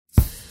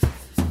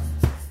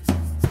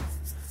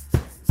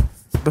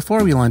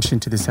Before we launch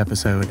into this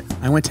episode,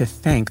 I want to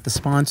thank the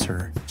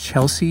sponsor,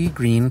 Chelsea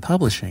Green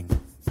Publishing.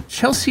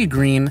 Chelsea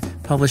Green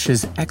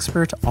publishes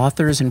expert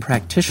authors and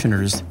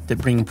practitioners that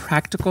bring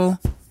practical,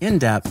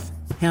 in-depth,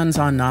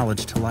 hands-on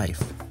knowledge to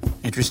life.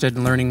 Interested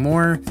in learning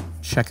more?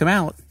 Check them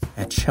out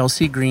at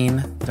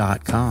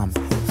chelseagreen.com.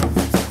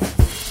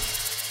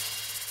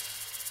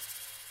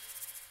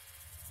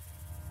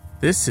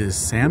 This is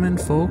Salmon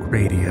Folk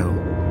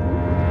Radio.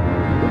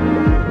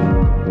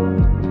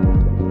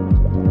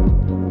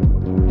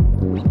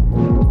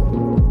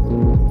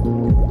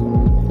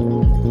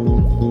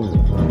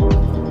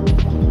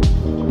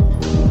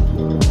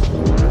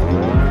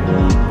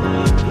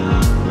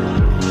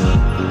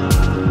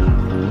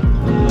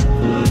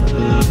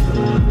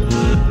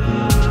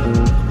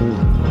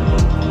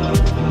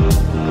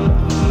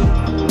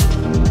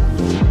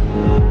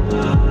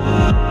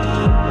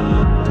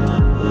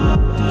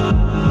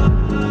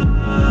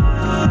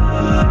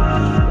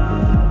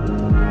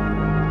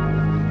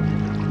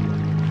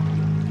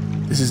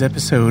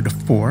 Episode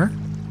 4,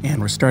 and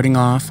we're starting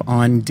off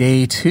on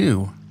day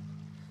 2.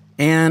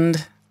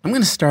 And I'm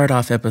going to start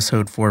off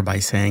episode 4 by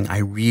saying I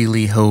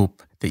really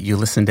hope that you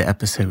listen to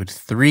episode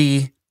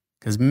 3,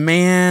 because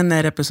man,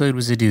 that episode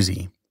was a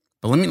doozy.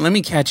 But let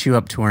me catch you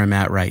up to where I'm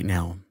at right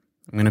now.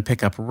 I'm going to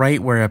pick up right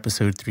where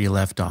episode 3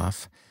 left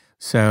off.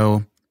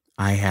 So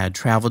I had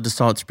traveled to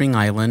Salt Spring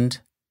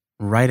Island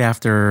right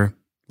after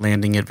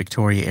landing at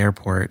Victoria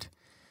Airport,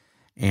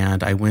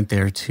 and I went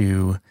there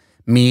to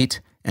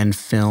meet and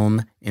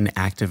film an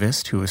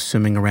activist who was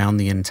swimming around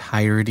the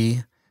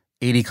entirety,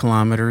 80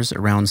 kilometers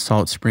around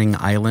Salt Spring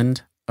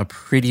Island, a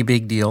pretty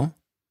big deal.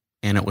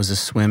 And it was a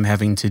swim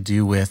having to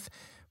do with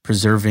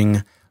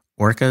preserving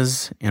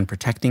orcas and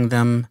protecting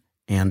them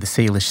and the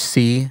Salish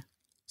Sea.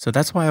 So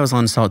that's why I was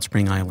on Salt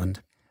Spring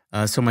Island.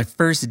 So my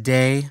first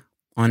day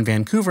on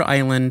Vancouver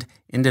Island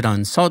ended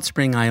on Salt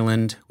Spring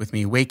Island with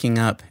me waking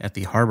up at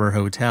the Harbor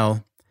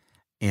Hotel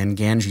in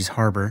Ganges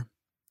Harbor.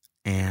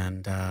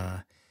 And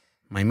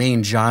my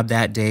main job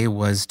that day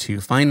was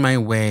to find my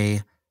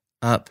way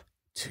up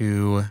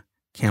to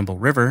Campbell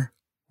River,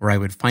 where I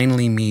would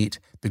finally meet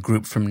the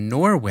group from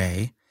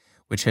Norway,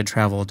 which had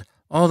traveled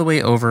all the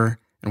way over,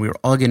 and we were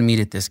all going to meet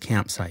at this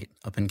campsite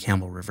up in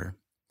Campbell River.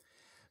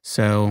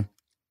 So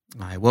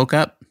I woke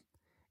up,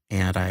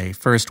 and I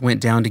first went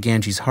down to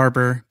Ganges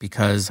Harbor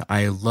because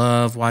I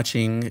love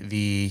watching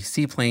the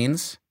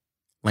seaplanes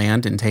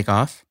land and take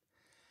off.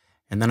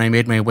 And then I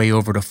made my way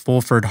over to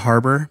Fulford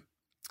Harbor.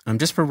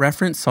 Just for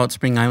reference, Salt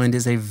Spring Island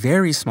is a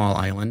very small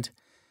island.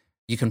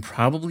 You can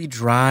probably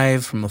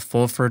drive from the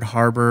Fulford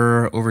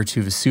Harbor over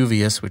to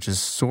Vesuvius, which is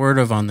sort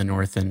of on the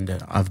north end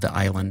of the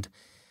island.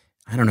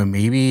 I don't know,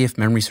 maybe if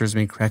memory serves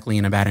me correctly,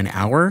 in about an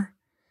hour.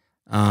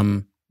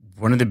 One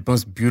of the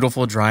most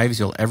beautiful drives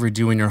you'll ever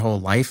do in your whole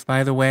life,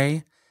 by the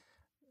way.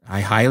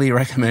 I highly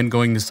recommend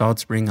going to Salt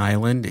Spring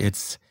Island.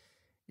 It's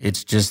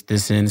just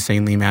this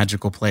insanely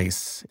magical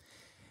place.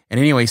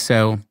 And anyway,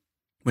 so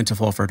went to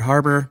Fulford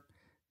Harbor,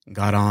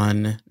 got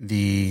on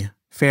the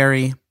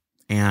ferry,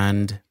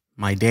 and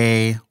my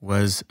day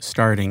was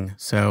starting.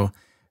 So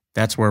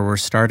that's where we're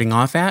starting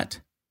off at.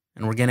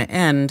 And we're going to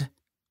end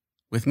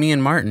with me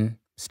and Martin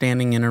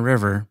standing in a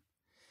river.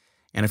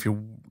 And if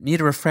you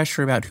need a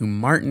refresher about who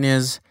Martin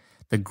is,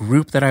 the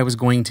group that I was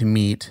going to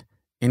meet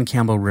in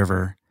Campbell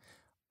River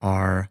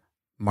are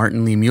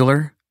Martin Lee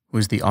Mueller, who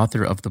is the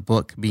author of the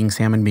book Being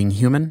Salmon, Being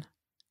Human,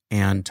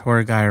 and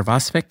Torgeir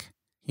Vasvik.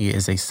 He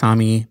is a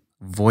Sami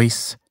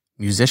voice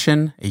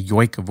musician, a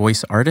yoik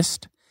voice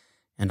artist,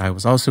 and I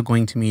was also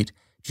going to meet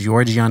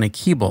Georgiana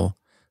Keeble,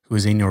 who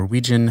is a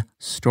Norwegian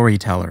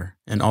storyteller.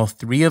 And all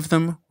three of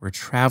them were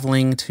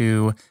traveling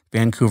to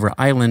Vancouver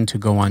Island to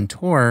go on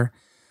tour,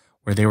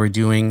 where they were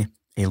doing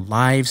a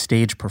live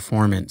stage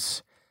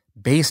performance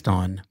based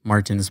on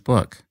Martin's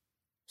book.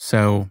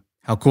 So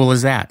how cool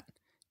is that?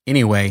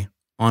 Anyway,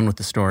 on with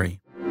the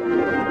story.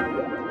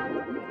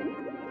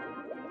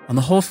 On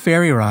the whole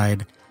ferry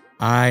ride,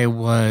 I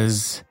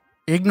was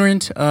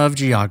ignorant of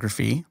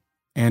geography,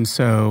 and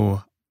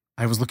so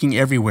I was looking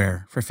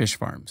everywhere for fish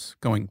farms,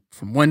 going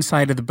from one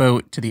side of the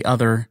boat to the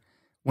other,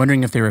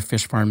 wondering if there were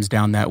fish farms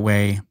down that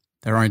way.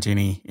 There aren't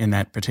any in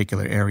that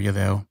particular area,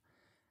 though.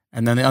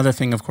 And then the other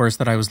thing, of course,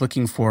 that I was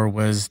looking for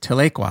was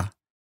Telequa.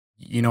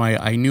 You know,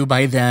 I knew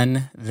by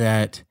then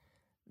that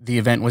the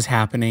event was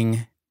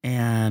happening,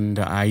 and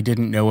I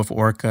didn't know if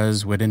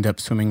orcas would end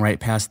up swimming right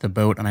past the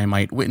boat and I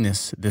might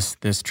witness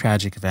this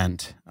tragic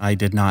event. I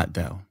did not,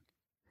 though.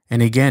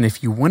 And again,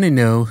 if you want to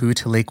know who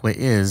Telequa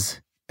is,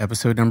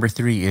 episode number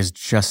 3 is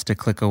just a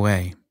click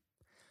away.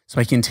 So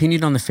I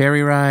continued on the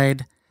ferry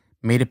ride,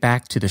 made it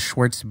back to the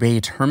Schwartz Bay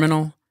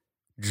terminal,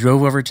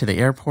 drove over to the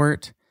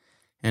airport,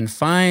 and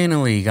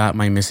finally got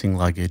my missing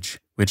luggage,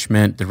 which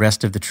meant the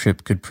rest of the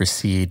trip could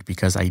proceed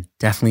because I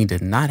definitely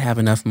did not have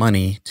enough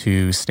money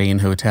to stay in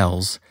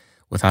hotels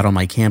without all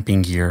my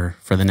camping gear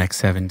for the next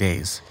 7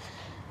 days.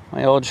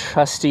 My old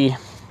trusty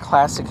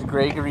classic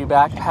Gregory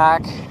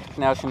backpack,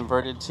 now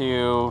converted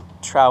to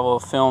travel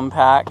film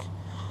pack.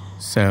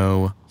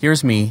 So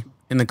here's me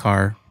in the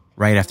car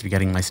right after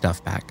getting my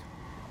stuff back.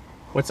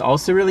 What's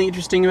also really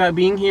interesting about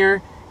being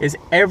here is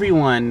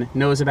everyone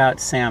knows about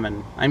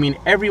salmon. I mean,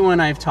 everyone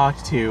I've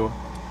talked to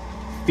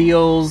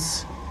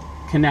feels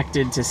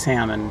connected to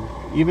salmon.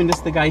 Even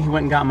just the guy who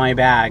went and got my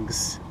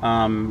bags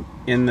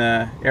in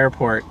the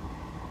airport,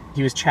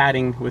 he was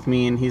chatting with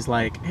me and he's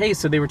like, hey,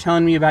 so they were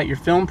telling me about your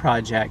film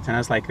project. And I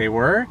was like, they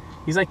were?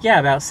 He's like, yeah,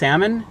 about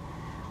salmon.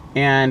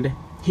 And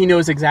he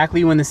knows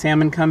exactly when the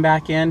salmon come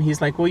back in.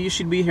 He's like, well, you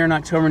should be here in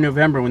October,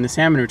 November when the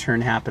salmon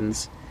return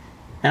happens.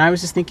 And I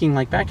was just thinking,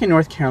 like, back in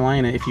North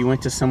Carolina, if you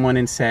went to someone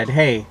and said,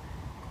 hey,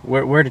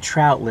 where do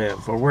trout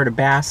live? Or where do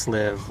bass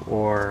live?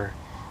 Or,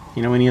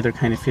 you know, any other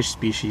kind of fish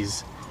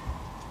species?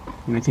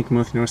 And I think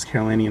most North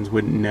Carolinians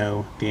wouldn't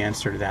know the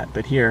answer to that.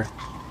 But here,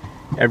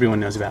 everyone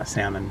knows about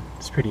salmon.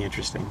 It's pretty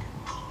interesting.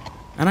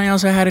 And I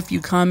also had a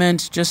few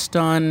comments just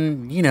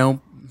on, you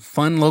know,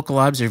 fun local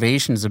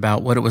observations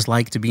about what it was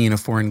like to be in a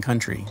foreign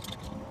country.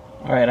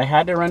 All right, I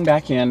had to run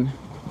back in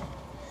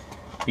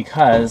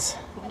because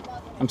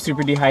I'm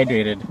super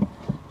dehydrated.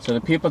 So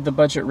the people at the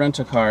Budget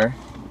Rent-A-Car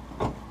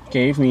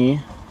gave me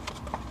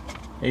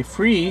a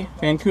free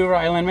Vancouver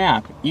Island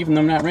map, even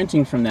though I'm not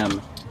renting from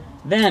them.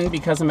 Then,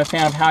 because I'm a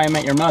fan of How I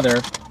Met Your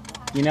Mother,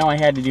 you know I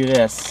had to do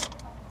this.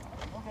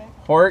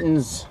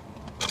 Hortons.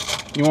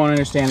 You won't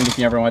understand it if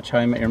you ever watch How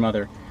I Met Your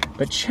Mother.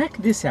 But check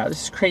this out.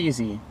 This is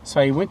crazy.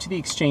 So I went to the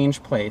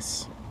exchange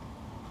place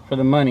for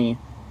the money.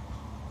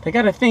 They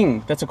got a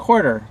thing that's a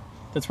quarter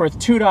that's worth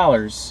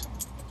 $2.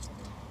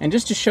 And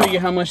just to show you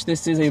how much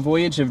this is a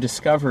voyage of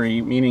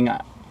discovery, meaning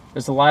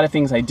there's a lot of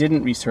things I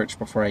didn't research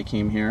before I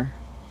came here.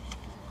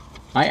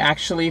 I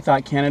actually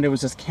thought Canada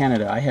was just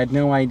Canada. I had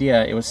no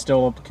idea it was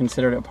still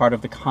considered a part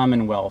of the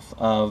Commonwealth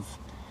of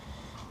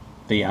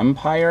the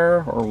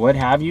Empire or what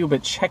have you.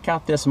 But check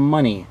out this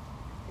money.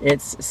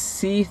 It's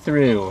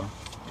see-through.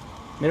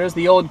 There's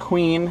the old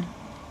Queen,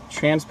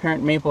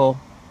 transparent maple,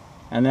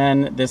 and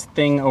then this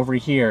thing over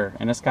here,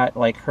 and it's got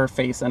like her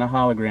face and a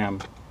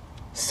hologram.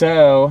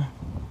 So,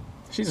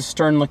 she's a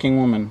stern-looking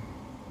woman.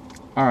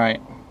 All right.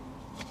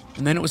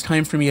 And then it was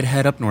time for me to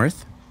head up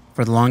north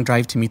for the long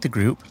drive to meet the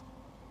group.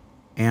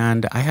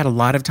 And I had a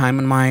lot of time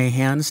on my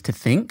hands to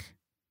think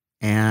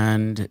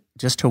and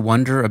just to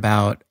wonder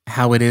about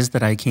how it is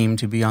that I came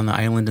to be on the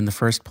island in the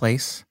first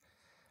place.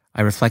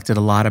 I reflected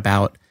a lot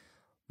about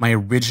my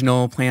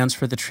original plans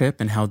for the trip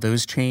and how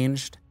those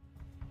changed.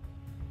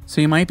 So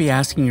you might be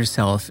asking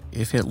yourself,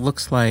 if it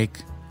looks like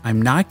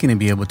I'm not going to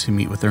be able to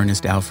meet with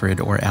Ernest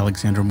Alfred or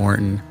Alexander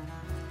Morton,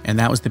 and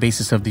that was the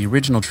basis of the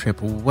original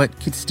trip, what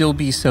could still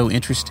be so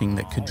interesting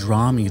that could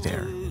draw me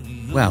there?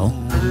 Well,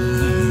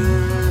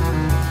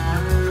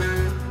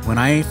 when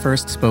I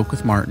first spoke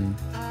with Martin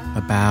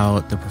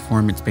about the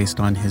performance based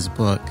on his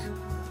book,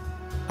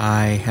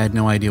 I had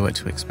no idea what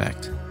to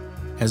expect.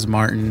 As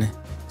Martin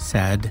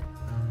said,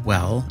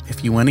 well,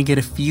 if you want to get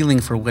a feeling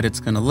for what it's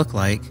going to look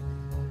like,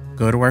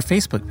 go to our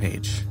Facebook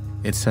page.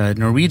 It's a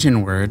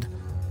Norwegian word,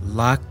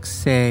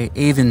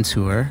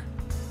 lakseeventyr,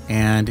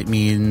 and it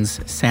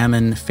means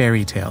salmon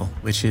fairy tale,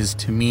 which is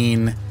to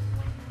mean,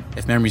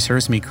 if memory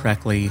serves me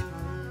correctly,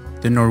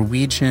 the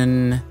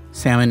Norwegian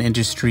salmon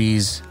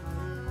industry's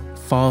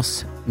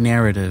false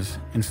narrative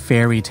and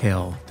fairy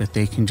tale that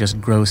they can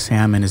just grow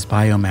salmon as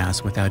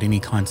biomass without any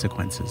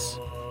consequences.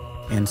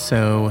 And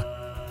so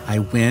I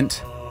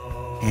went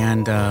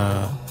and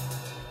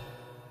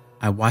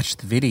I watched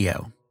the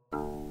video.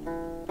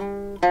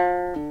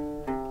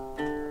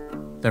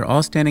 They're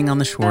all standing on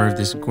the shore of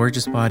this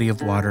gorgeous body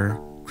of water,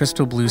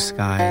 crystal blue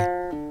sky,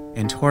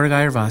 and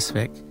Torgeir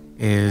Vasvik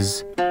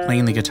is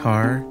playing the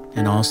guitar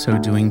and also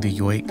doing the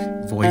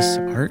yoik voice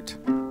art.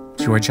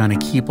 Georgiana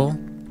Keeble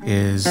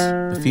is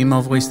the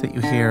female voice that you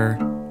hear,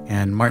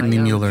 and Martin Lee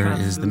Mueller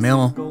is the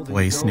male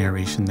voice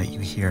narration that you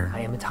hear.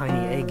 I am a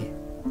tiny egg.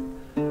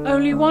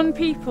 Only one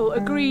people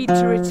agreed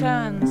to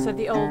return, said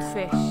the old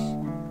fish.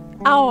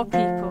 Our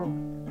people,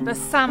 the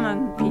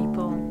salmon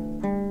people.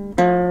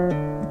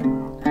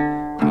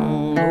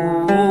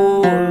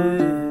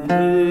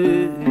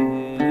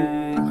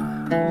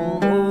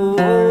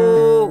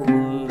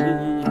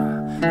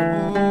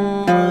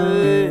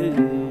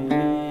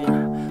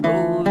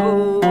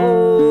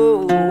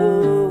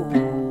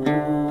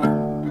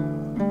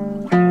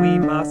 We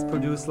must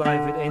produce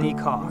life at any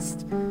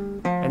cost.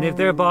 And if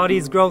their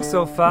bodies grow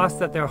so fast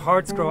that their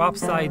hearts grow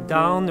upside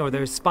down or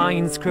their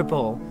spines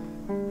cripple,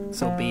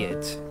 so be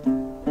it.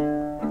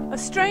 A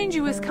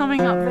stranger was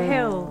coming up the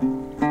hill.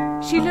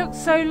 She looked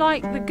so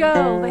like the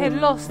girl they had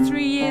lost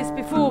 3 years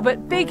before,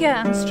 but bigger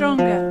and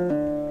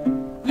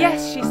stronger.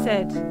 Yes, she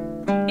said,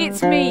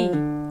 it's me,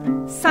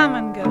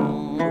 Salmon Girl.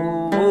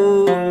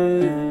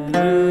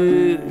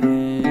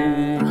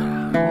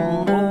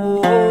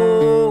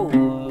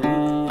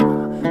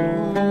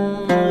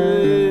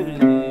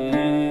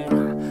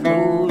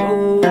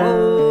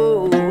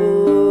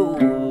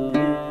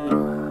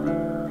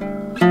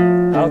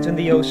 Out in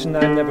the ocean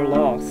I'm never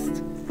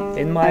lost.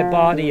 In my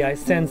body I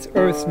sense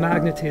Earth's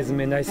magnetism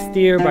and I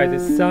steer by the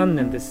sun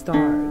and the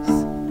stars.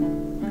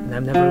 And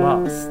I'm never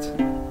lost.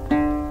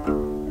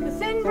 The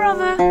thin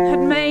brother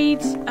had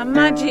made a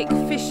magic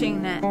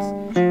fishing net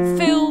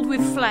filled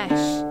with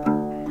flesh.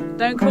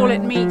 Don't call it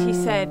meat, he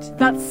said.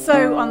 That's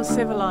so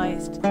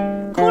uncivilized.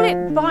 Call it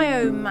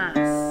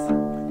biomass.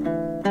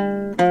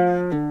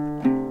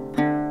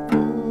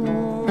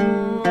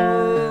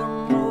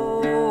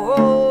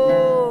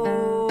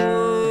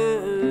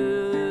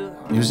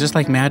 It was just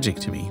like magic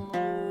to me.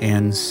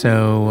 And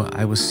so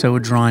I was so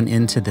drawn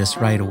into this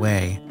right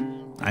away.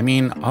 I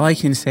mean, all I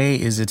can say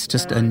is it's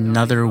just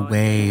another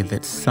way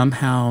that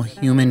somehow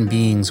human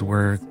beings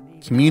were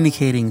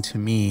communicating to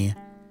me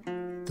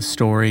the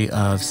story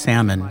of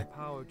salmon.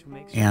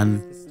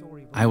 And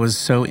I was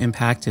so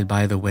impacted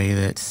by the way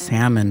that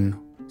salmon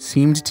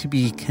seemed to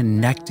be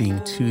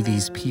connecting to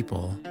these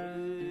people.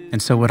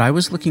 And so what I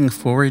was looking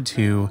forward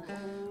to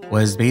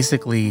was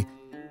basically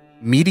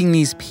meeting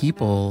these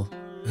people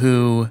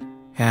who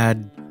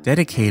had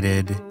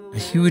dedicated a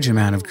huge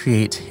amount of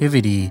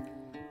creativity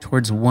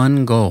towards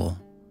one goal,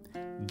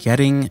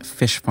 getting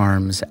fish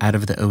farms out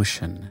of the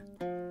ocean.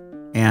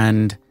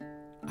 And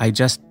I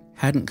just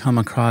hadn't come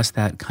across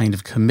that kind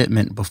of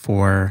commitment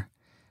before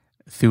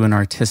through an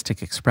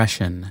artistic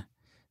expression,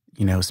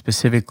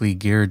 specifically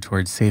geared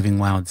towards saving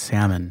wild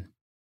salmon.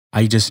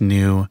 I just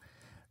knew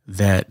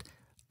that,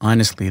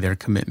 honestly, their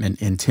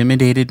commitment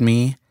intimidated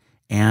me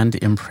and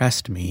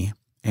impressed me,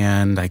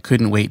 and I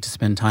couldn't wait to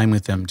spend time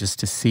with them just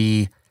to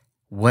see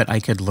what I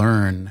could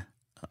learn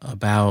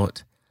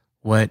about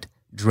what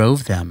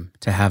drove them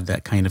to have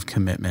that kind of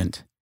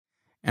commitment.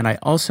 And I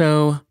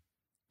also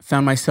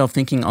found myself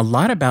thinking a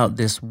lot about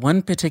this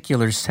one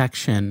particular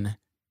section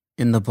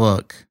in the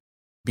book,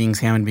 Being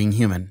Salmon, Being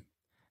Human.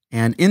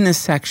 And in this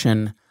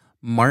section,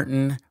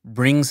 Martin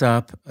brings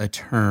up a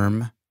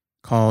term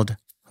called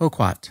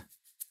hoquat.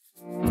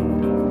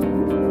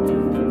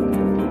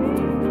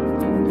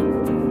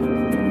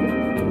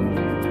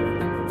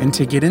 And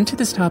to get into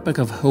this topic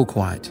of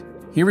hoquat,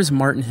 here is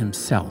Martin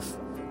himself,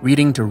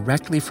 reading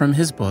directly from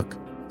his book,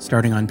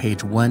 starting on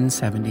page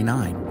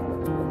 179.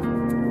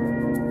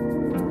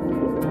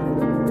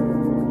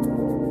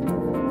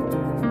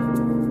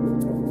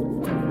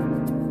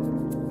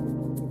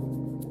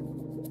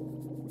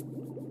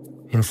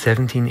 In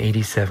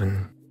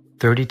 1787,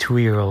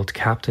 32-year-old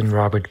Captain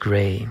Robert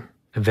Gray,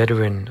 a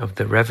veteran of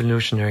the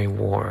Revolutionary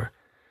War,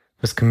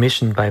 was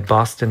commissioned by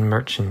Boston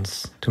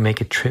merchants to make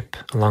a trip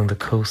along the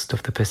coast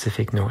of the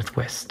Pacific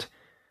Northwest.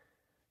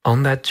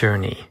 On that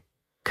journey,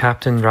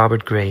 Captain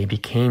Robert Gray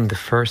became the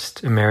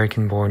first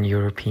American-born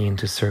European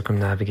to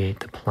circumnavigate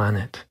the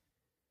planet.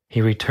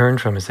 He returned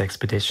from his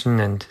expedition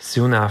and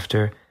soon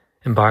after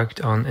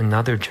embarked on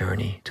another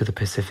journey to the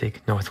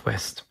Pacific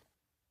Northwest.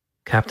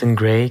 Captain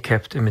Gray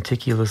kept a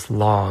meticulous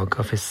log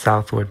of his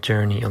southward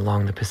journey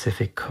along the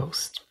Pacific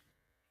coast.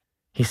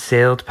 He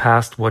sailed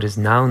past what is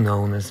now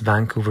known as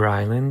Vancouver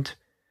Island,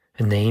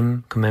 a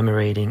name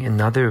commemorating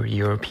another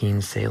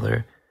European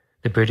sailor,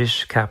 the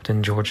British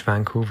Captain George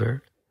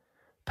Vancouver,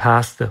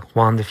 past the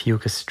Juan de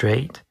Fuca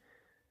Strait,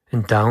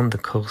 and down the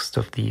coast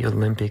of the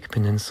Olympic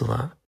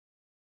Peninsula.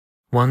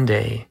 One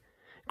day,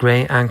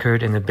 Gray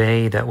anchored in a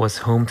bay that was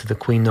home to the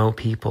Quinault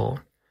people.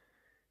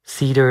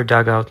 Cedar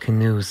dugout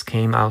canoes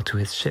came out to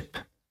his ship.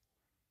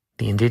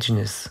 The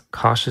indigenous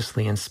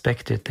cautiously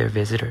inspected their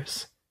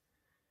visitors.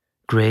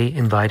 Gray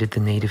invited the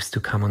natives to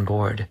come on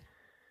board.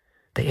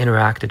 They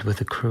interacted with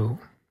the crew.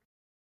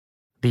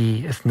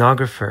 The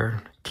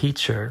ethnographer,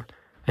 teacher,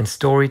 and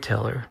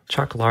storyteller,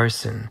 Chuck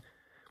Larson,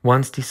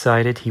 once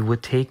decided he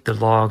would take the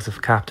logs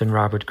of Captain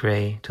Robert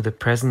Gray to the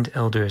present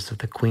elders of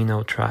the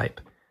Quinault tribe.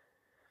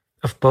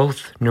 Of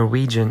both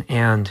Norwegian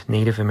and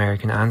Native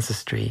American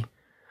ancestry,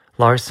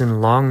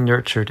 Larson long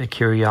nurtured a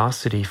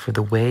curiosity for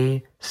the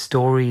way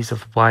stories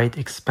of white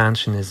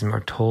expansionism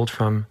are told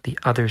from the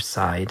other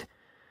side,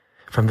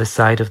 from the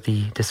side of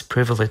the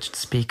disprivileged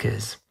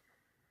speakers.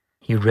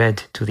 He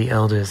read to the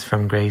elders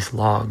from Gray's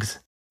logs.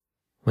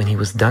 When he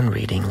was done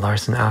reading,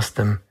 Larson asked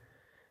them,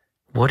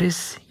 "What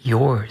is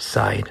your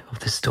side of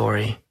the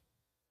story?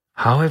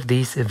 How have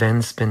these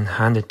events been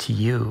handed to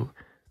you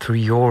through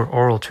your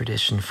oral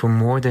tradition for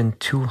more than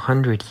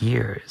 200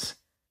 years?"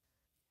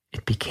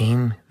 It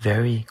became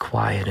very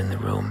quiet in the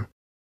room.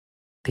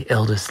 The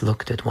elders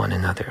looked at one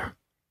another.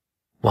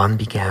 One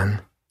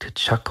began to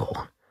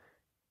chuckle,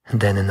 and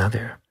then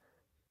another.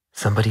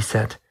 Somebody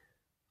said,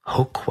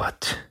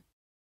 "Hoquat."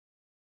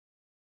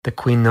 The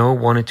Quinault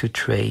wanted to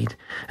trade,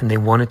 and they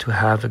wanted to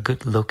have a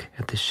good look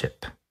at the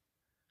ship.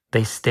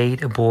 They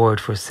stayed aboard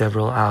for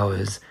several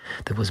hours.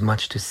 There was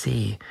much to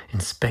see,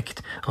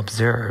 inspect,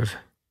 observe.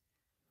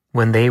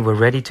 When they were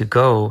ready to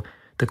go,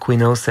 the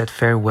Quinault said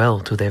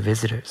farewell to their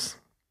visitors.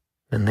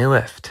 Then they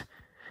left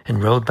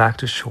and rowed back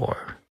to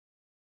shore.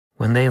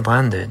 When they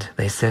landed,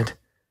 they said,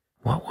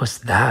 "What was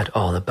that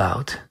all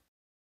about?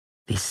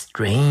 These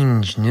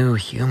strange new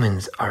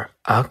humans are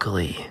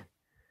ugly.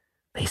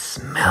 They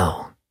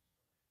smell."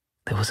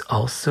 There was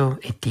also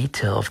a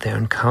detail of their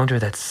encounter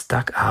that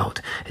stuck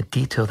out, a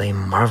detail they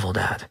marveled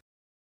at.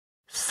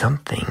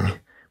 Something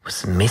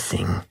was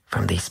missing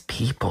from these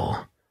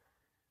people.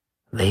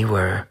 They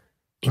were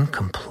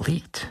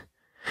incomplete.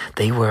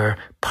 They were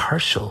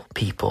partial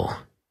people.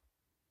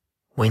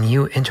 When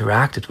you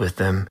interacted with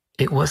them,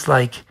 It was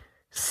like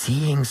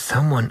seeing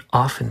someone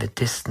off in the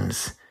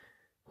distance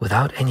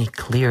without any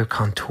clear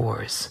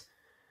contours.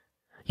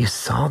 You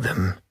saw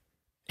them,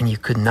 and you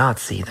could not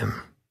see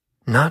them.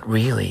 Not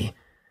really.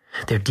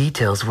 Their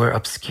details were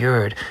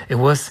obscured. It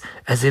was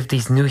as if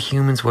these new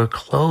humans were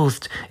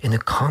clothed in a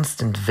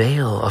constant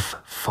veil of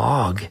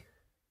fog.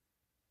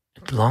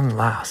 At long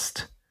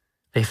last,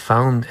 they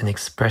found an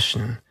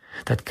expression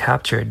that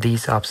captured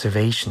these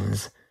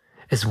observations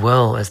as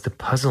well as the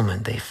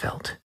puzzlement they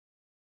felt.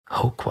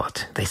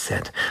 Hokwat, they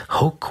said.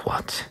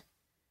 Hokwat.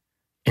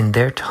 In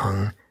their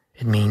tongue,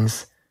 it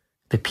means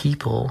the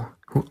people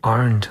who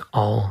aren't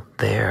all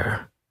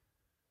there.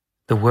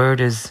 The word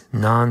is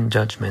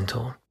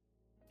non-judgmental.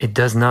 It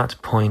does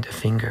not point a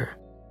finger.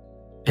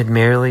 It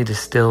merely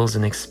distills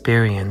an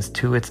experience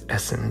to its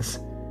essence.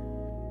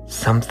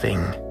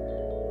 Something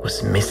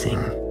was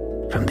missing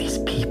from these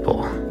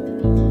people.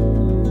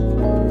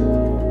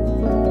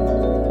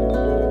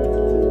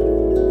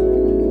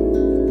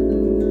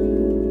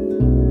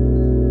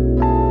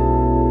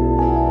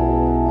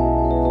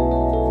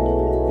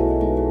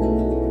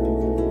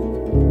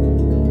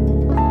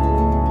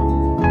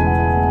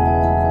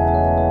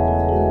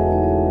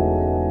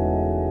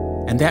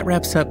 And that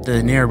wraps up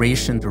the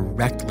narration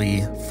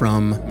directly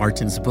from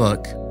Martin's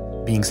book,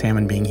 Being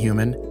Salmon, Being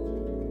Human.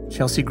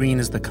 Chelsea Green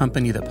is the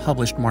company that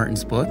published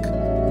Martin's book.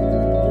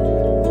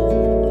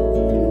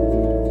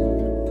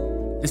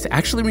 This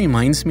actually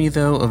reminds me,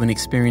 though, of an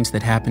experience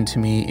that happened to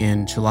me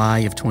in July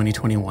of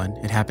 2021.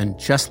 It happened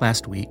just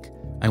last week.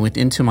 I went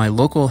into my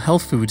local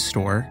health food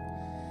store,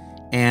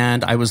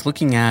 and I was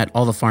looking at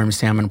all the farm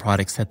salmon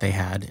products that they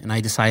had, and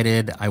I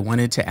decided I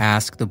wanted to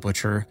ask the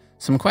butcher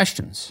some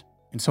questions.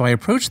 And so I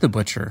approached the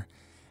butcher,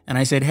 and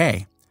I said,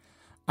 hey,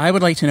 I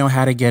would like to know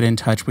how to get in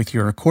touch with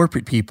your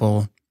corporate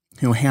people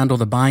who handle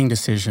the buying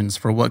decisions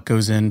for what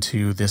goes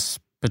into this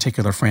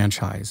particular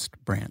franchised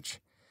branch.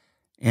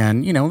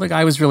 And, you know, the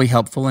guy was really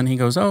helpful, and he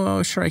goes,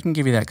 oh, sure, I can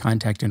give you that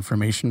contact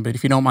information, but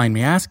if you don't mind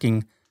me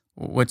asking,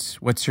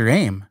 what's your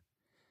aim?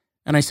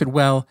 And I said,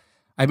 well,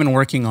 I've been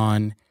working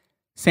on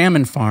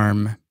salmon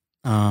farm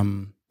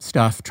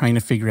stuff, trying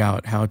to figure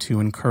out how to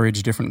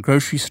encourage different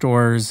grocery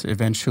stores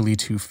eventually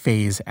to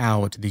phase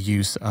out the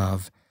use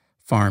of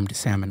farmed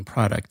salmon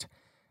product.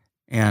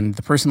 And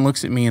the person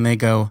looks at me and they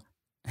go,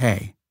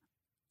 hey,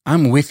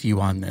 I'm with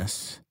you on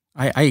this.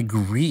 I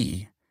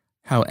agree.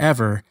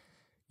 However,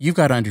 you've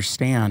got to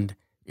understand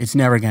it's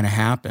never going to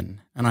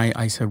happen. And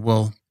I said,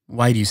 well,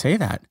 why do you say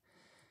that?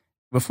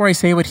 Before I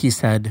say what he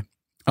said,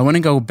 I want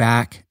to go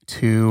back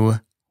to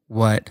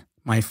what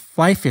my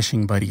fly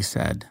fishing buddy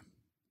said,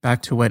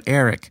 back to what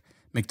Eric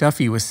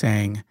McDuffie was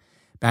saying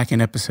back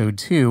in episode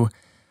 2,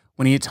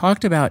 when he had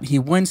talked about he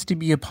wants to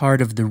be a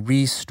part of the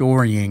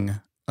restoring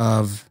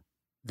of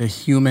the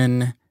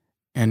human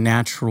and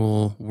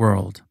natural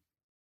world.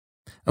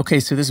 Okay,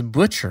 so this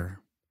butcher,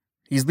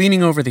 he's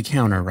leaning over the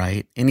counter,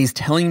 right? And he's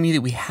telling me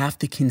that we have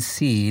to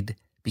concede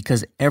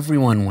because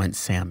everyone wants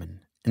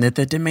salmon and that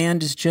the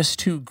demand is just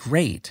too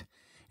great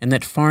and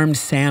that farmed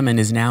salmon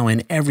is now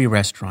in every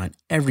restaurant,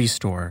 every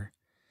store.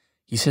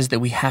 He says that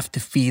we have to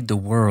feed the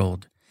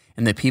world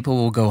and that people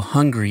will go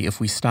hungry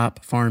if we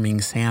stop farming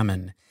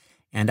salmon.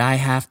 And I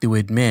have to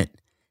admit,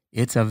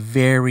 it's a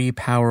very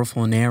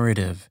powerful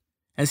narrative.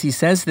 As he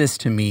says this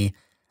to me,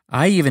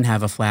 I even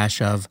have a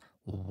flash of,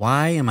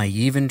 why am I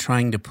even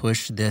trying to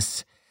push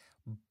this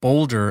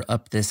boulder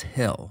up this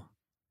hill?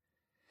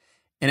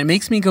 And it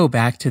makes me go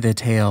back to the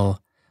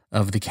tale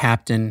of the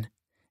captain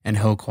and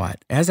Hokwat.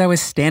 As I was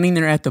standing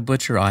there at the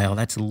butcher aisle,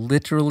 that's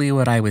literally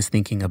what I was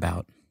thinking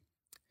about.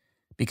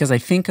 Because I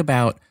think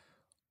about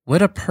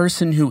what a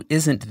person who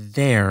isn't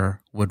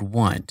there would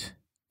want.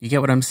 You get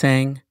what I'm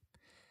saying?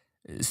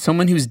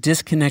 Someone who's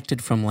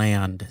disconnected from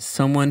land,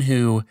 someone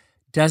who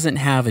doesn't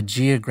have a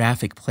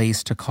geographic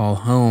place to call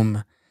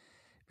home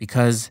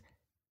because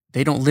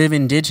they don't live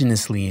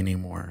indigenously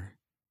anymore.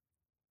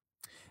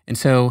 And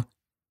so,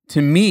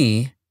 to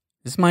me,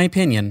 this is my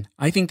opinion,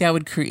 I think that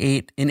would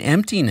create an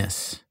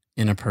emptiness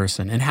in a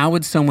person. And how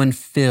would someone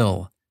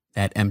fill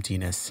that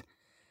emptiness?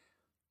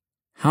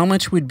 How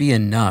much would be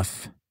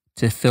enough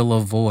to fill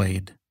a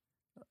void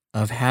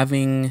of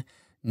having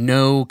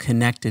no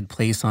connected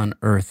place on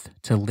earth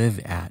to live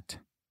at?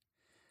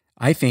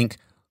 I think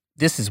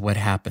this is what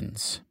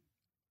happens.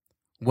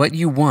 What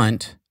you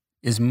want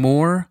is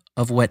more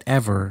of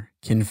whatever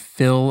can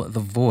fill the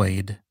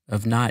void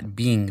of not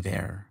being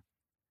there.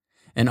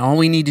 And all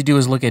we need to do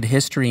is look at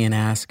history and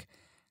ask,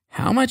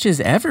 how much has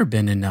ever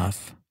been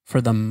enough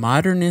for the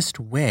modernist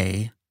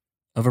way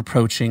of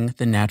approaching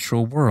the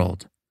natural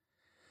world?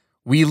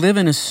 We live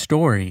in a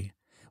story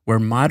where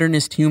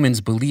modernist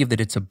humans believe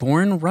that it's a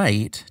born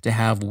right to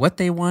have what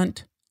they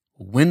want,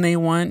 when they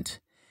want,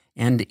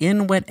 and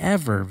in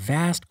whatever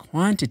vast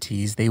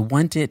quantities they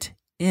want it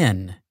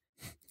in.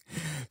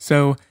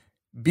 So,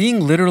 being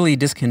literally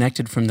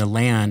disconnected from the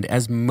land,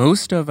 as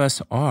most of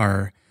us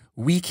are,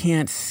 we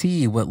can't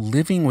see what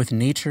living with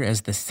nature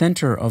as the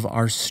center of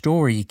our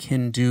story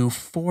can do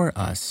for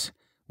us.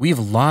 We've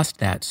lost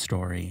that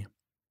story.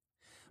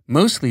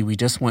 Mostly, we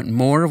just want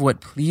more of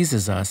what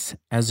pleases us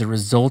as a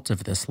result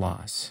of this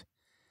loss.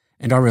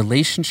 And our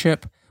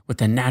relationship with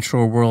the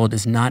natural world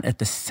is not at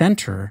the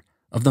center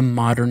of the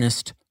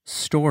modernist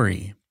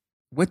story.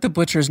 What the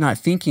butcher's not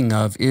thinking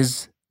of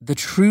is the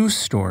true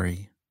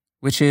story,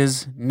 which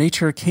is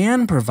nature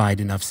can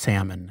provide enough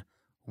salmon,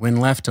 when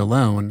left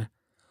alone,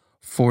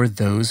 for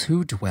those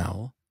who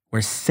dwell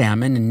where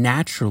salmon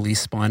naturally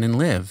spawn and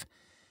live.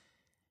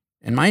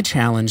 And my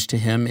challenge to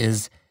him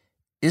is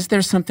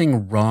there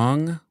something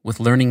wrong with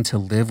learning to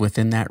live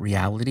within that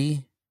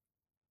reality?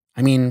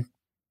 I mean,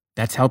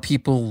 that's how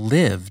people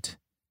lived.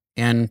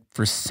 And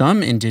for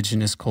some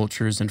indigenous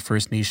cultures and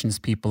First Nations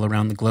people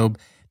around the globe,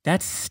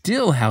 that's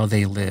still how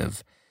they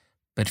live.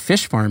 But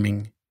fish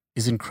farming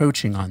is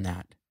encroaching on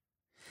that.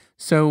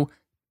 So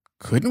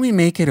couldn't we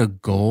make it a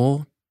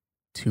goal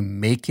to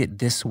make it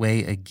this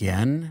way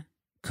again?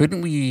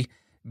 Couldn't we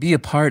be a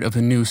part of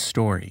a new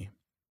story?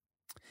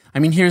 I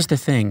mean, here's the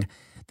thing.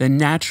 The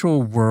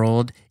natural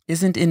world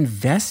isn't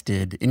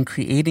invested in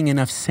creating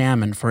enough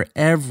salmon for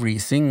every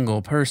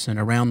single person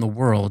around the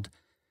world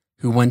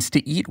who wants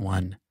to eat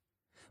one.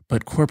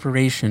 But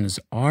corporations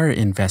are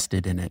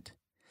invested in it.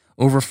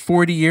 Over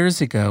 40 years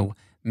ago,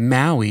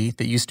 Maui,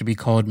 that used to be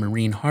called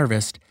Marine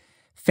Harvest,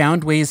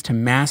 found ways to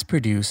mass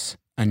produce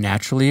a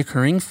naturally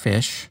occurring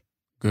fish,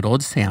 good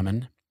old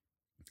salmon,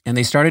 and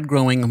they started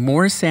growing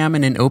more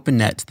salmon in open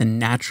nets than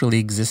naturally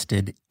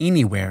existed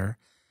anywhere.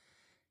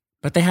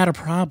 But they had a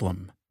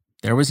problem.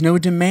 There was no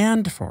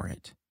demand for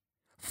it.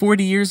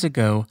 40 years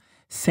ago,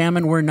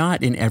 salmon were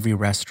not in every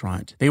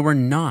restaurant. They were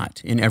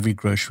not in every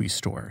grocery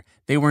store.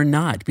 They were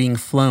not being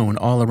flown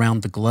all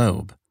around the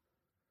globe.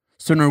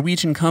 So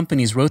Norwegian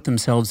companies wrote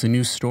themselves a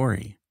new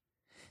story.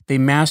 They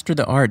mastered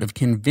the art of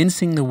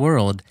convincing the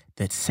world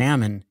that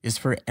salmon is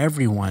for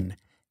everyone,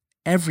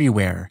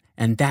 everywhere,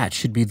 and that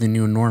should be the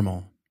new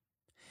normal.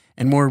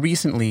 And more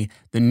recently,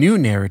 the new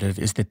narrative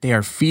is that they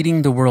are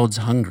feeding the world's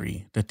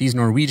hungry, that these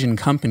Norwegian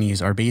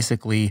companies are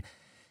basically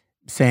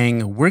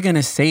saying, we're going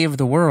to save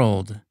the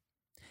world,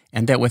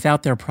 and that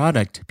without their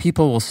product,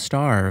 people will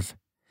starve.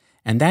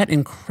 And that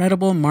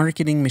incredible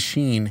marketing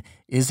machine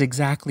is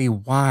exactly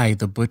why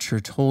the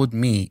butcher told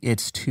me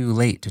it's too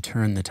late to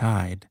turn the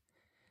tide.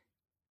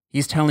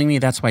 He's telling me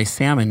that's why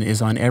salmon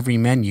is on every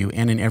menu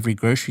and in every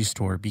grocery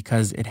store,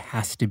 because it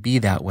has to be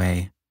that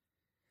way.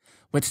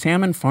 What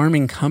salmon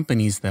farming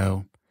companies,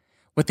 though,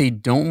 what they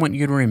don't want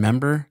you to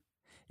remember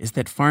is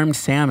that farmed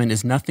salmon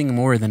is nothing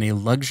more than a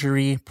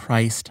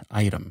luxury-priced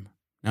item.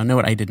 Now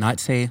note, I did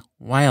not say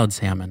wild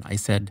salmon. I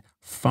said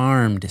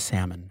farmed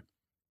salmon.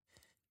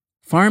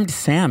 Farmed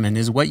salmon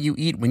is what you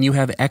eat when you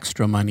have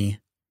extra money.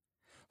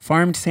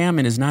 Farmed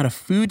salmon is not a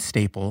food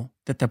staple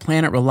that the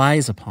planet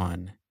relies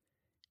upon.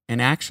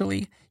 And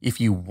actually,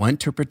 if you want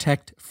to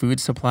protect food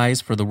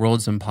supplies for the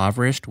world's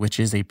impoverished, which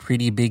is a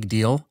pretty big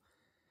deal,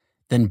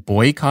 then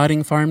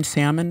boycotting farmed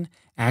salmon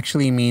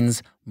actually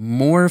means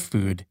more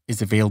food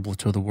is available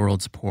to the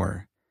world's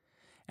poor.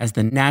 As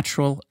the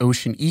natural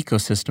ocean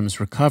ecosystems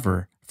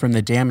recover from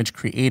the damage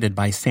created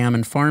by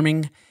salmon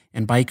farming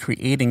and by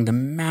creating the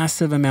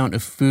massive amount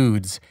of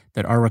foods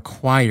that are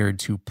required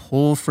to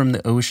pull from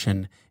the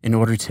ocean in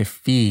order to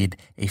feed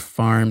a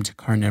farmed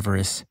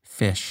carnivorous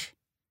fish.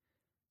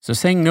 So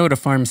saying no to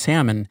farmed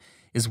salmon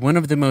is one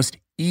of the most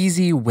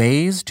easy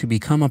ways to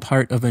become a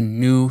part of a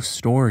new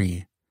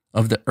story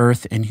of the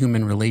earth and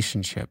human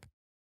relationship.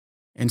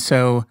 And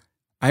so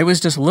I was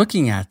just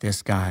looking at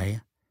this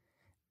guy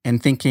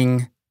and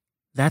thinking,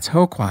 that's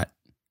Hoquat.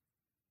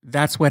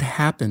 That's what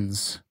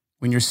happens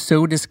when you're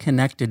so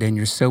disconnected and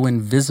you're so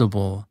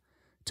invisible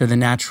to the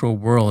natural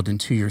world and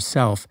to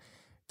yourself.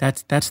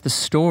 That's the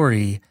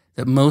story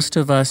that most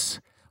of us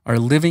are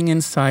living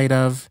inside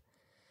of,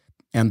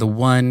 and the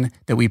one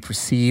that we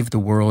perceive the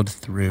world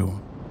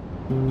through.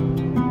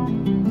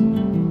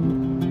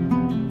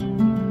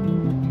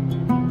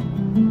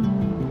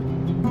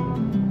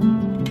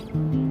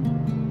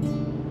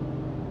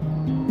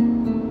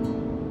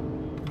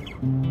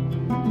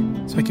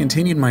 So I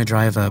continued my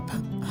drive up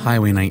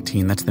Highway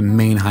 19. That's the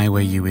main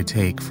highway you would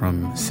take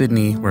from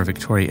Sydney, where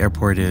Victoria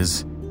Airport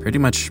is, pretty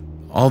much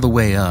all the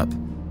way up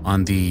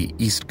on the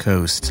east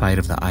coast side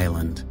of the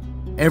island.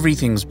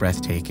 Everything's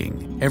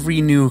breathtaking.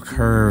 Every new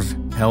curve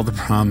held the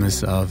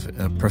promise of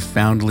a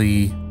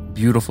profoundly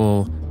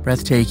beautiful,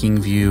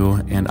 breathtaking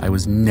view, and I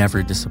was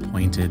never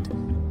disappointed.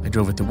 I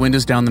drove with the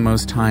windows down the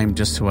most time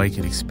just so I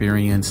could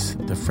experience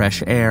the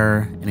fresh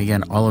air. And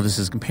again, all of this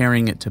is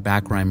comparing it to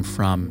back where I'm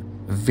from.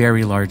 A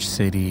very large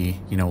city,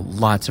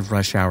 lots of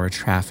rush hour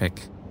traffic.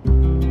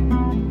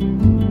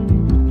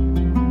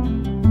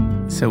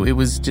 So it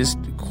was just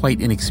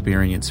quite an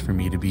experience for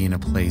me to be in a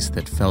place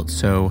that felt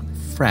so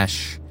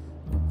fresh,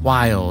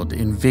 wild,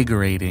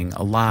 invigorating,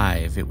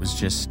 alive. It was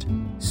just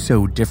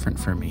so different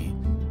for me.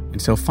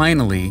 And so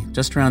finally,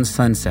 just around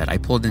sunset, I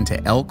pulled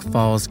into Elk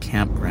Falls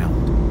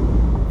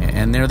Campground.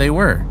 And there they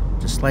were,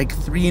 just like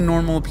 3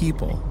 normal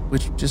people,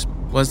 which just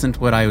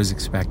wasn't what I was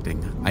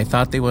expecting. I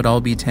thought they would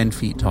all be 10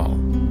 feet tall.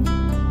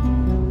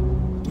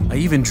 I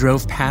even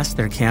drove past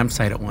their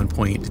campsite at one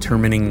point,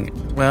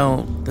 determining,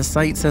 well, the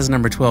site says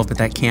number 12, but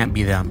that can't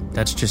be them.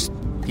 That's just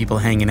people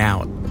hanging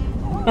out.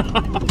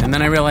 And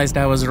then I realized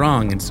I was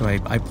wrong, and so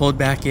I pulled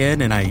back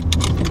in and I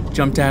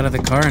jumped out of the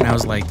car and I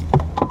was like,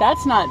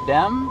 that's not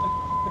them.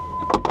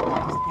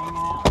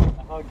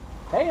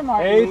 Hey,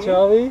 Marty. Hey,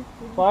 Charlie.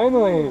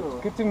 Finally.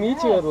 Good to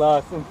meet you at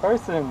last in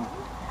person.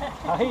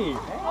 Hi.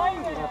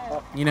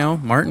 You know,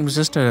 Martin was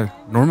just a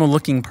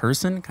normal-looking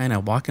person, kind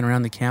of walking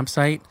around the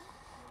campsite.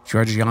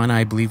 Georgiana,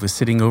 I believe, was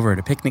sitting over at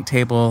a picnic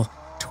table.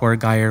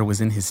 Torgeir was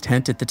in his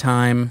tent at the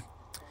time.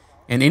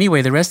 And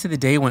anyway, the rest of the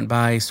day went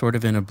by sort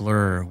of in a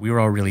blur. We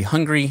were all really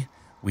hungry.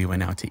 We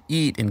went out to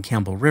eat in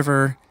Campbell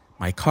River.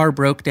 My car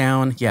broke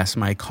down. Yes,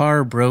 my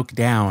car broke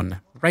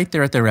down right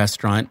there at the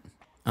restaurant.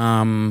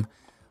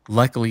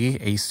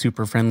 Luckily, a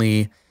super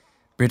friendly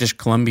British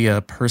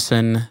Columbia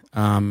person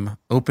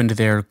opened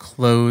their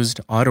closed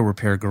auto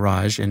repair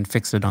garage and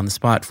fixed it on the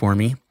spot for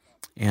me.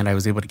 And I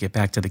was able to get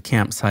back to the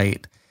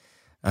campsite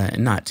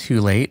not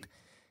too late.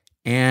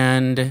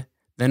 And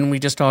then we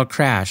just all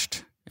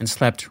crashed and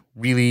slept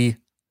really,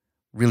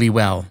 really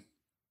well.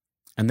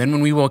 And then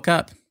when we woke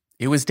up,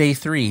 it was day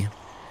 3.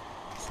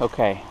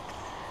 Okay,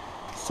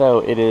 so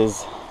it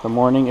is the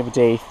morning of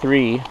day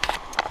 3,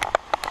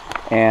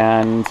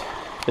 and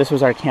this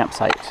was our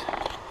campsite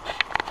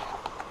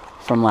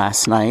from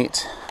last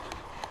night.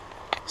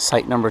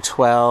 Site number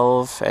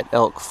 12 at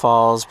Elk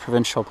Falls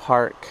Provincial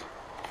Park.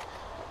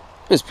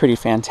 It was pretty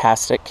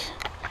fantastic.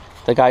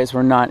 The guys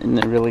were not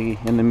really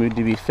in the mood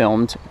to be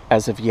filmed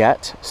as of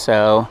yet,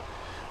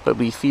 but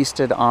we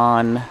feasted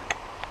on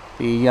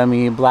the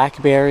yummy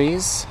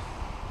blackberries.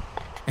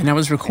 And I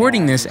was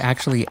recording this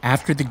actually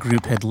after the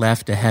group had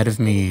left ahead of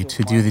me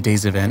to do the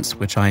day's events,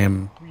 which I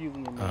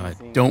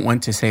don't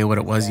want to say what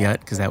it was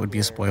yet because that would be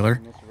a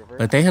spoiler.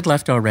 But they had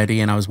left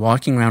already, and I was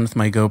walking around with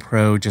my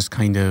GoPro just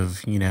kind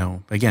of,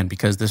 again,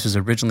 because this was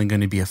originally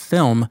going to be a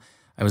film,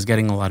 I was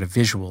getting a lot of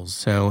visuals.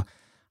 So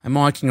I'm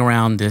walking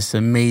around this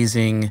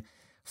amazing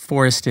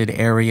forested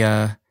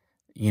area,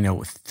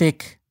 with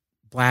thick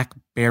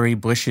blackberry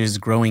bushes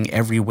growing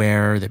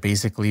everywhere that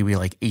basically we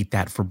ate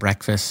that for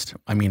breakfast.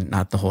 I mean,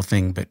 not the whole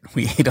thing, but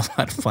we ate a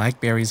lot of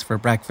blackberries for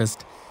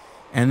breakfast.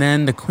 And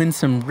then the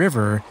Quinsam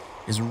River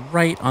is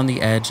right on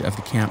the edge of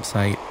the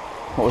campsite.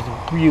 What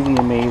was really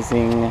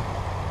amazing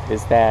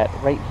is that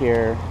right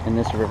here in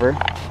this river,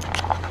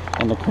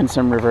 in the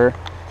Quinsam River,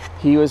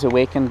 he was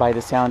awakened by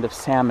the sound of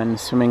salmon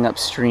swimming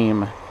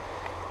upstream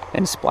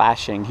and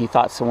splashing. He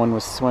thought someone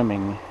was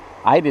swimming.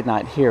 I did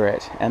not hear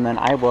it. And then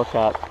I woke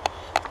up,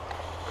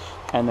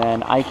 and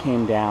then I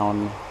came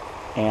down,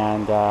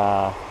 and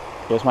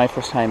it was my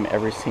first time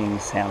ever seeing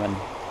salmon.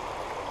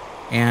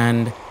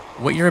 And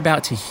what you're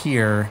about to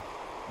hear,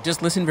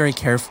 just listen very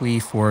carefully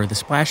for the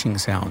splashing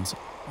sounds.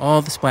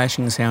 All the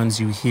splashing sounds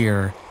you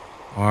hear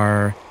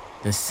are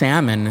the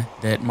salmon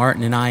that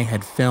Martin and I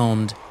had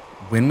filmed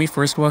when we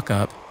first woke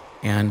up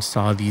and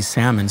saw these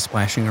salmon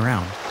splashing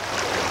around.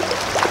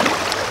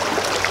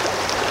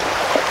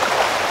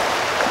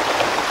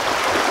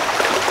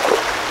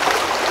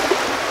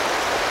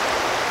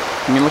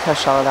 I mean, look how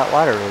shallow that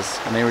water is.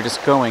 And they were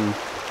just going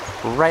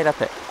right up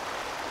it.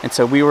 And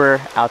so we were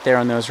out there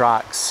on those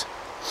rocks.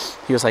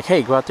 He was like,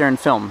 hey, go out there and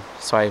film.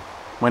 So I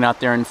went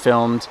out there and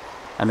filmed,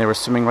 and they were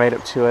swimming right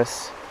up to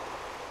us.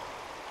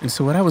 And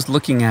so what I was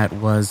looking at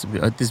was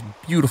this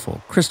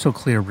beautiful, crystal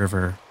clear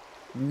river,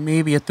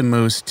 maybe at the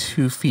most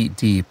 2 feet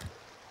deep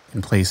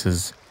in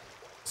places.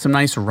 Some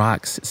nice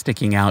rocks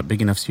sticking out,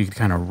 big enough so you could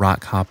kind of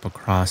rock hop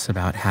across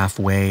about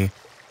halfway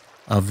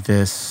of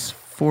this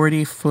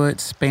 40-foot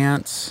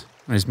span. It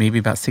was maybe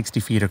about 60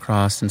 feet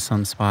across in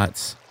some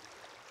spots.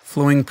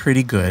 Flowing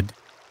pretty good.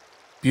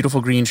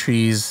 Beautiful green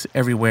trees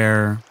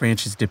everywhere,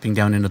 branches dipping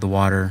down into the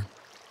water.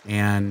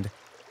 And,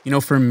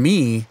 for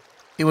me,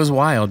 it was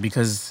wild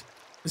because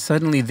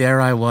suddenly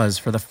there I was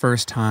for the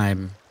first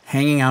time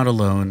hanging out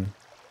alone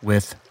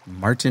with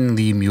Martin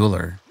Lee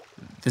Mueller,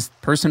 this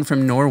person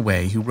from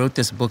Norway who wrote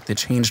this book that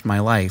changed my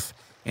life.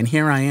 And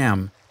here I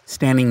am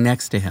standing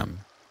next to him.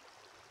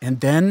 And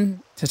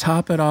then to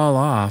top it all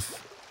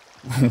off,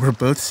 we're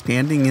both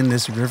standing in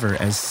this river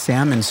as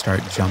salmon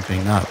start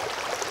jumping up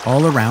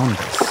all around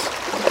us.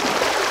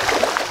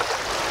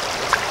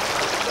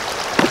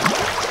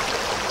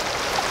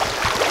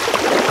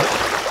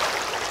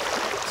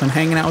 So I'm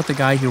hanging out with the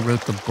guy who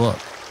wrote the book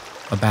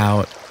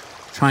about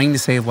trying to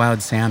save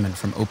wild salmon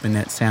from open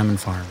net salmon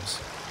farms.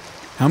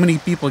 How many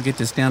people get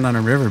to stand on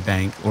a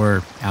riverbank,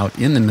 or out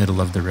in the middle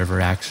of the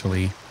river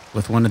actually,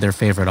 with one of their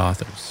favorite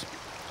authors?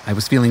 I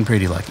was feeling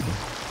pretty lucky.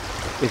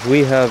 If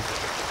we have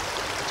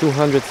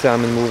 200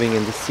 salmon moving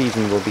in the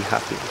season, we'll be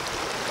happy.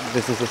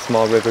 This is a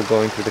small river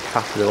going through the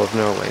capital of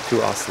Norway,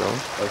 to Oslo,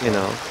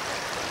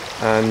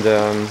 And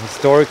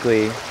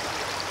historically,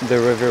 the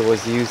river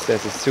was used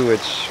as a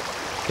sewage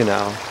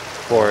canal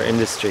for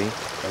industry.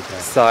 Okay.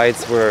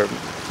 Sides were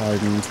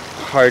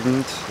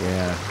hardened.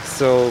 Yeah.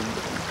 So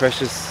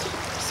precious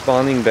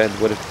spawning bed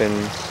would have been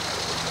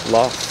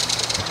lost.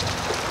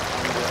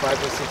 5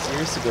 or 6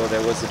 years ago,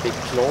 there was a big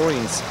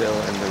chlorine spill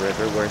in the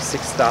river where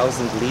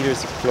 6,000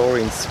 liters of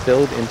chlorine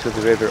spilled into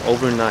the river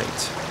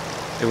overnight.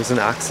 It was an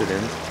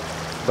accident,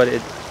 but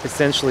it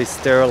essentially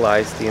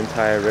sterilized the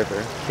entire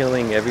river,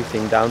 killing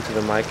everything down to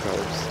the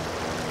microbes.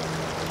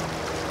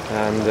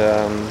 And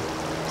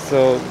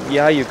so,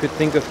 yeah, you could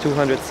think of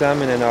 200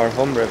 salmon in our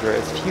home river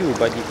as few,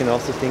 but you can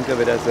also think of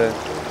it as a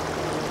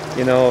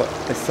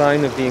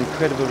sign of the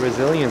incredible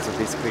resilience of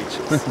these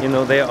creatures.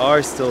 They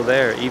are still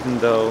there, even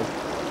though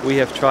we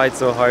have tried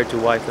so hard to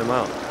wipe them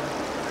out,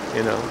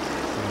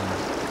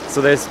 So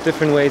there's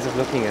different ways of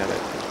looking at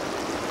it.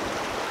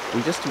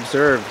 I just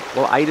observed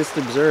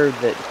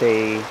that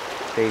they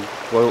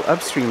flow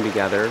upstream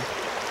together,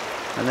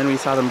 and then we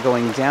saw them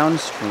going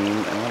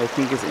downstream, and what I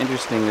think is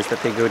interesting is that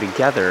they go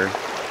together,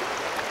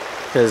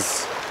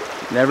 because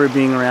never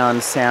being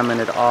around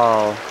salmon at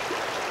all,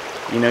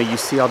 you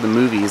see all the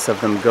movies of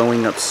them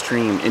going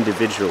upstream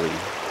individually,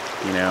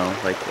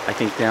 like I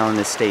think down in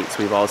the States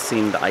we've all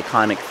seen the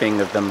iconic thing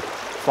of them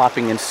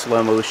flopping in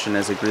slow motion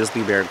as a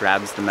grizzly bear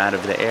grabs them out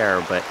of the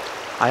air, but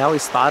I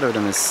always thought of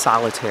them as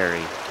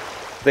solitary.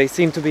 They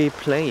seem to be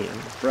playing.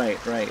 Right?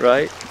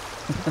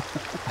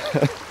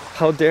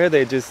 How dare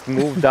they just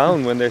move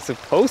down when they're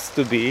supposed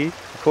to be,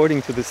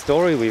 according to the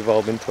story we've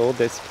all been told,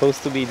 they're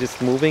supposed to be just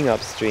moving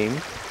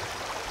upstream.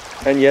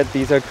 And yet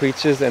these are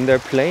creatures and they're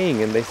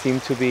playing and they seem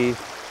to be,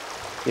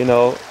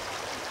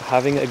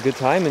 having a good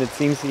time. And it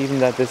seems even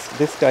that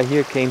this guy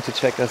here came to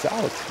check us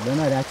out. They're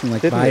not acting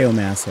like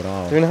biomass at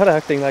all. They're not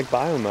acting like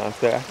biomass.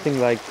 They're acting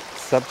like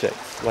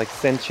subjects, like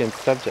sentient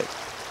subjects.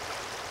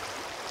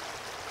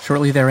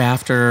 Shortly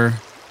thereafter,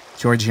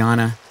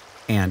 Georgiana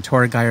and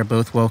Torgeir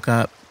both woke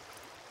up.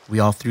 We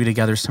all threw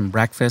together some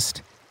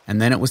breakfast,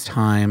 and then it was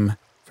time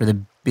for the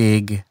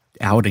big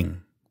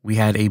outing. We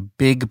had a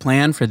big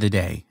plan for the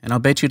day, and I'll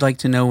bet you'd like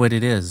to know what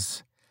it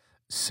is.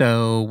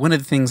 So one of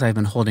the things I've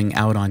been holding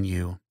out on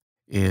you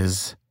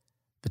is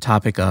the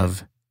topic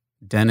of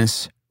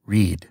Dennis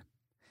Reed.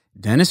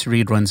 Dennis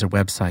Reed runs a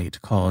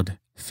website called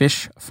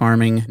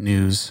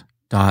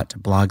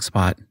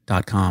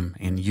fishfarmingnews.blogspot.com,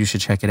 and you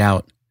should check it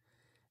out.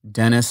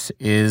 Dennis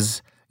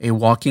is a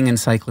walking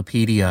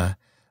encyclopedia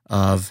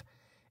of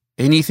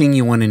anything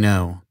you want to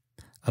know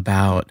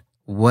about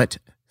what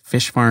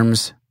fish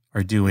farms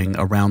are doing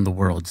around the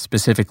world,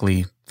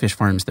 specifically fish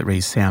farms that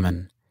raise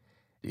salmon.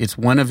 It's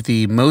one of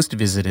the most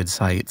visited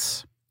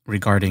sites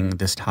regarding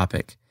this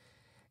topic.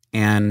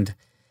 And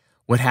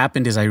what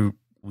happened is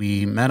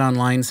we met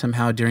online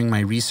somehow during my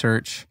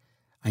research.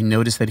 I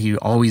noticed that he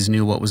always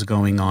knew what was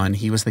going on.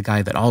 He was the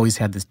guy that always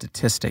had the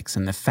statistics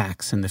and the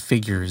facts and the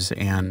figures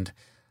and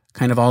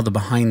kind of all the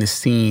behind the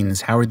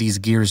scenes, how are these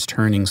gears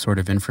turning sort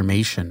of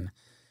information.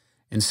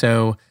 And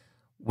so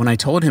when I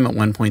told him at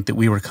one point that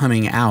we were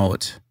coming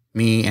out,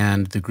 me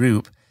and the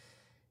group,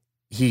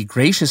 he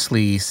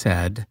graciously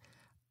said,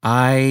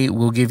 I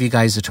will give you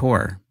guys a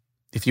tour.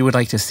 If you would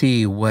like to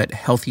see what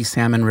healthy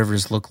salmon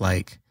rivers look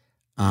like,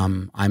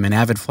 I'm an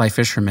avid fly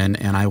fisherman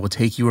and I will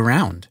take you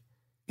around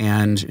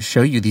and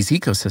show you these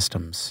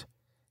ecosystems.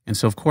 And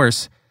so, of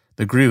course,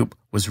 the group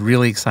was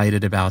really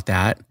excited about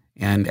that.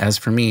 And as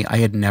for me, I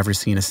had never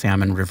seen a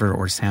salmon river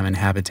or salmon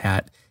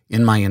habitat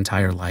in my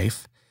entire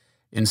life.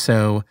 And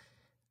so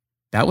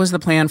that was the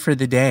plan for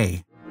the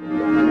day.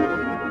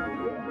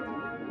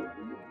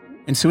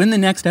 And so in the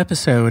next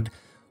episode,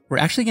 we're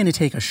actually going to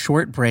take a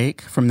short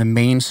break from the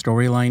main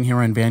storyline here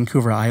on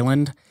Vancouver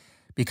Island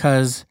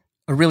because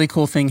a really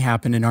cool thing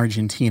happened in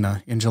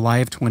Argentina in July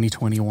of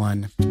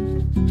 2021.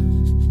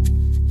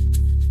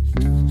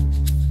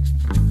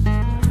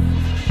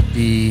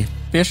 The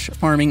fish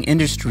farming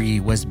industry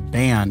was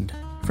banned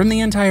from the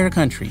entire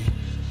country.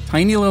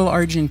 Tiny little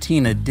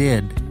Argentina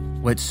did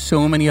what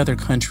so many other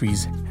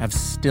countries have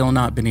still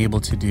not been able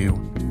to do.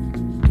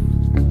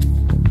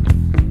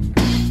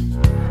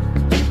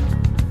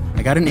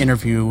 I got an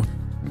interview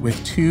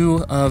with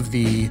two of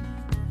the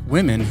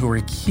women who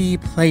were key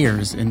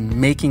players in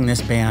making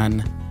this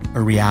ban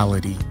a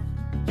reality.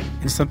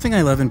 And something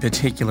I love in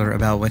particular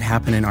about what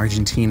happened in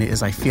Argentina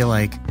is I feel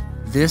like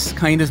this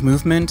kind of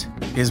movement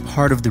is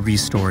part of the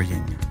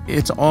restorying.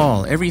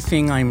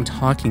 Everything I'm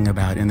talking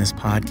about in this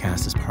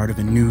podcast is part of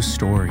a new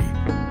story.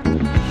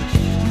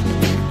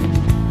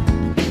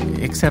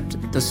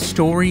 Except the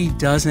story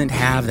doesn't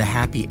have the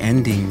happy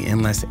ending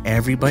unless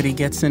everybody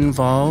gets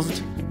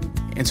involved.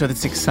 And so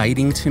that's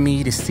exciting to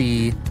me to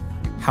see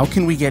how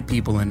can we get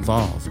people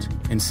involved.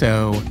 And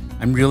so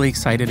I'm really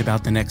excited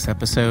about the next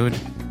episode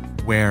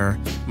where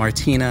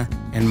Martina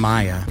and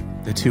Maya,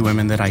 the two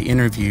women that I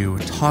interview,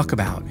 talk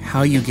about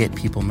how you get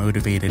people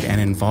motivated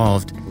and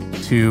involved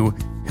to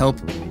help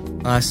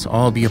us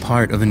all be a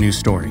part of a new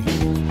story.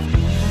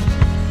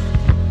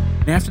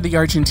 And after the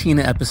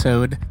Argentina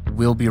episode,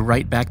 we'll be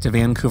right back to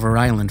Vancouver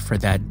Island for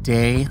that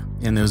day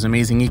in those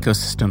amazing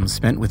ecosystems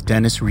spent with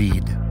Dennis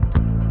Reed.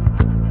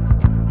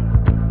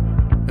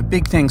 A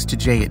big thanks to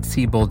Jay at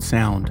Seabold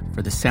Sound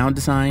for the sound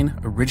design,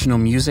 original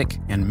music,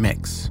 and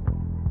mix.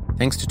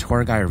 Thanks to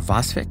Torgeir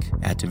Vasvik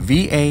at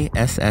vassvik.com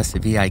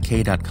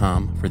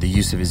for the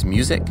use of his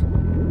music.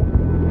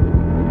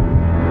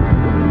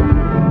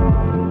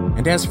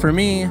 And as for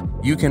me,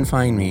 you can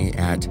find me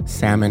at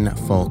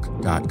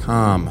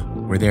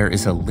salmonfolk.com, where there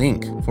is a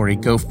link for a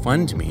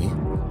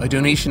GoFundMe. A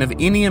donation of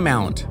any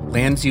amount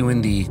lands you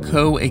in the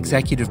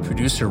co-executive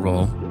producer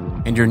role,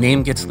 and your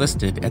name gets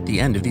listed at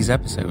the end of these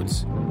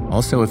episodes.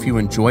 Also, if you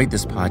enjoyed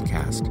this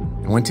podcast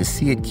and want to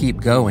see it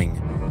keep going,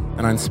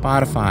 then on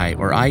Spotify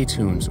or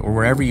iTunes or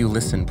wherever you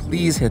listen,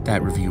 please hit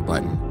that review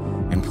button.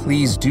 And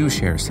please do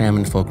share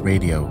Salmon Folk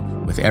Radio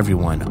with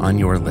everyone on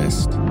your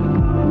list.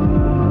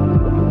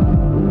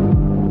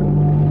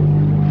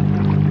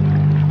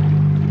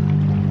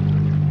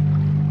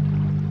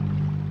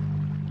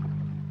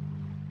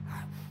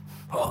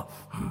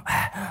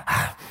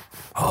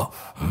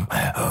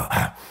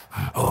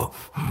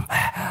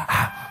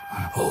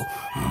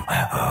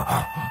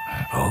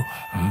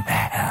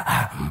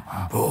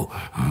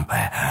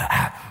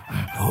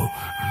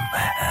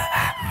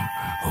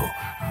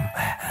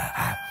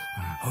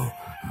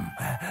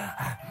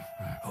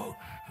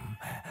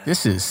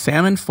 This is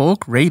Salmon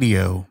Folk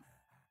Radio.